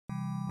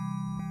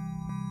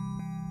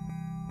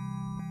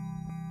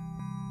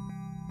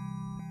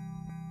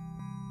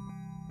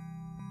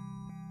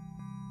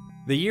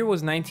The year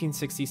was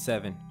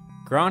 1967.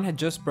 Ground had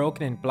just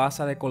broken in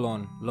Plaza De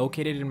Colon,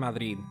 located in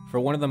Madrid, for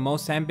one of the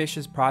most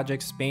ambitious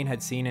projects Spain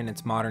had seen in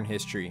its modern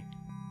history.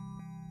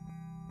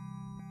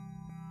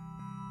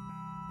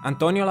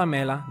 Antonio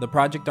Lamela, the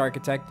project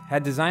architect,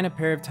 had designed a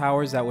pair of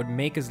towers that would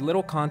make as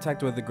little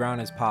contact with the ground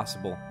as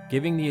possible,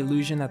 giving the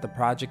illusion that the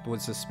project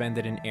was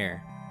suspended in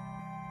air.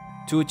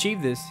 To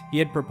achieve this, he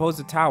had proposed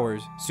the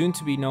towers, soon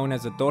to be known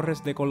as the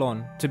Torres De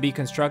Colon, to be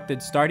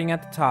constructed starting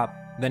at the top,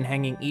 then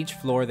hanging each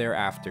floor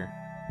thereafter.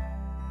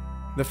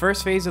 The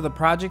first phase of the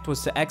project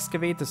was to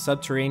excavate the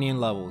subterranean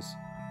levels.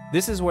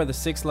 This is where the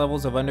 6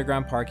 levels of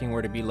underground parking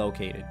were to be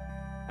located.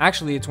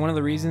 Actually, it's one of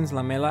the reasons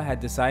Lamela had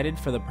decided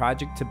for the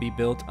project to be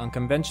built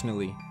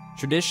unconventionally.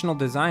 Traditional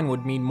design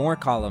would mean more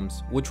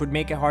columns, which would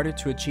make it harder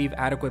to achieve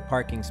adequate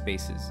parking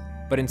spaces.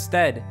 But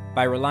instead,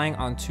 by relying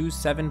on 2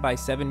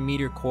 7x7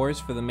 meter cores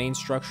for the main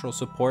structural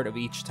support of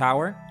each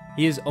tower,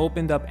 he has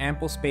opened up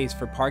ample space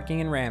for parking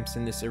and ramps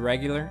in this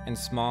irregular and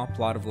small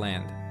plot of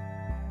land.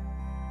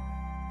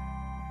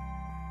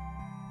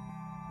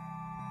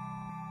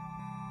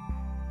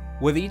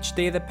 With each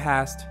day that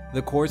passed,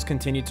 the cores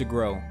continued to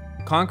grow.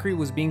 Concrete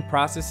was being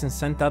processed and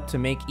sent up to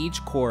make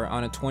each core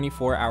on a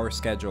 24-hour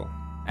schedule.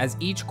 As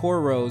each core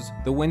rose,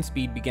 the wind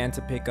speed began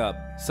to pick up,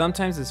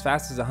 sometimes as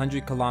fast as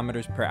 100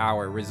 kilometers per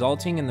hour,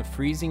 resulting in the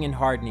freezing and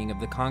hardening of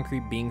the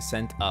concrete being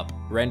sent up,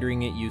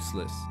 rendering it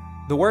useless.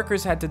 The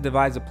workers had to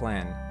devise a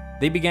plan.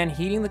 They began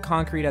heating the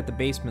concrete at the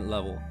basement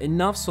level,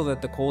 enough so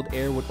that the cold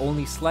air would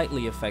only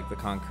slightly affect the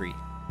concrete.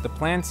 The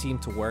plan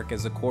seemed to work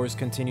as the cores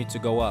continued to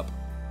go up.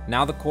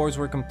 Now the cores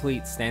were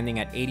complete, standing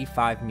at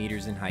 85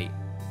 meters in height.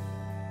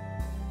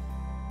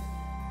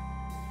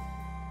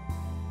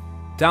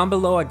 Down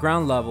below at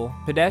ground level,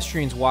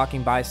 pedestrians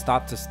walking by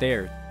stopped to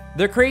stare.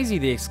 "They're crazy,"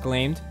 they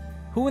exclaimed.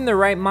 "Who in their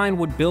right mind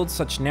would build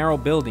such narrow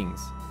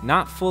buildings?"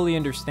 Not fully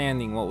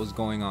understanding what was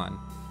going on.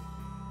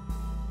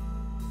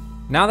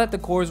 Now that the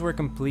cores were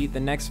complete, the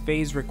next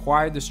phase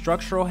required the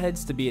structural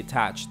heads to be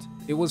attached.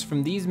 It was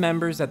from these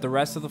members that the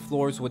rest of the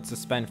floors would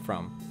suspend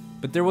from.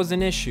 But there was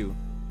an issue.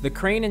 The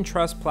crane and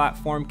truss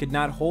platform could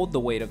not hold the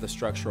weight of the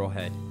structural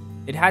head.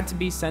 It had to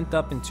be sent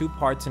up in 2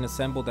 parts and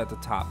assembled at the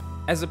top.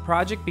 As the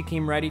project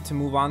became ready to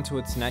move on to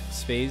its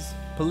next phase,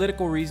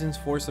 political reasons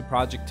forced the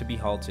project to be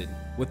halted,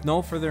 with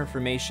no further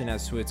information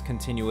as to its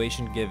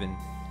continuation given.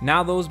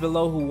 Now those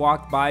below who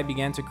walked by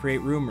began to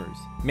create rumors.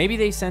 Maybe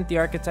they sent the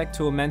architect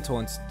to a mental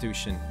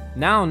institution.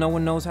 Now no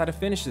one knows how to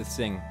finish this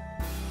thing.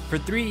 For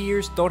 3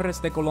 years, Torres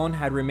De Colon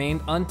had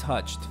remained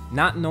untouched,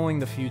 not knowing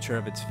the future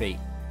of its fate.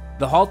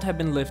 The halt had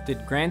been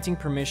lifted, granting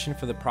permission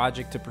for the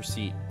project to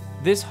proceed.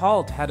 This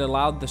halt had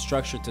allowed the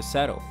structure to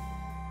settle,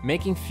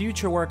 making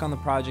future work on the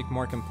project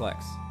more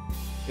complex.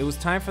 It was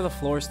time for the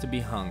floors to be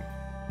hung.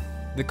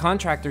 The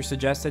contractor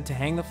suggested to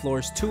hang the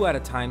floors 2 at a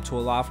time to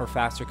allow for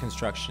faster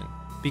construction.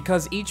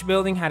 Because each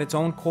building had its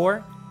own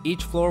core,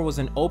 each floor was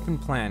an open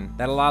plan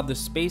that allowed the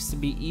space to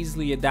be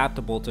easily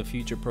adaptable to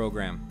future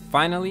program.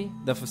 Finally,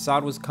 the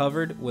facade was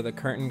covered with a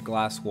curtained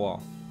glass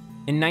wall.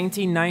 In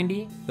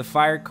 1990, the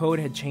fire code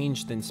had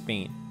changed in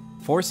Spain,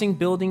 forcing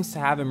buildings to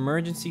have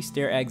emergency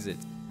stair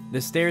exits. The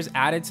stairs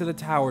added to the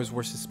towers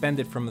were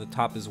suspended from the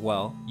top as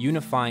well,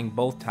 unifying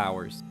both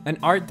towers. An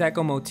Art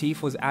Deco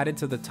motif was added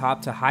to the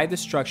top to hide the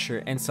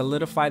structure and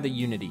solidify the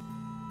unity.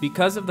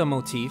 Because of the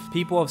motif,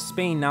 people of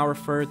Spain now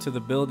refer to the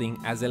building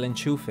as El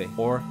Enchufe,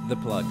 or the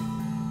plug.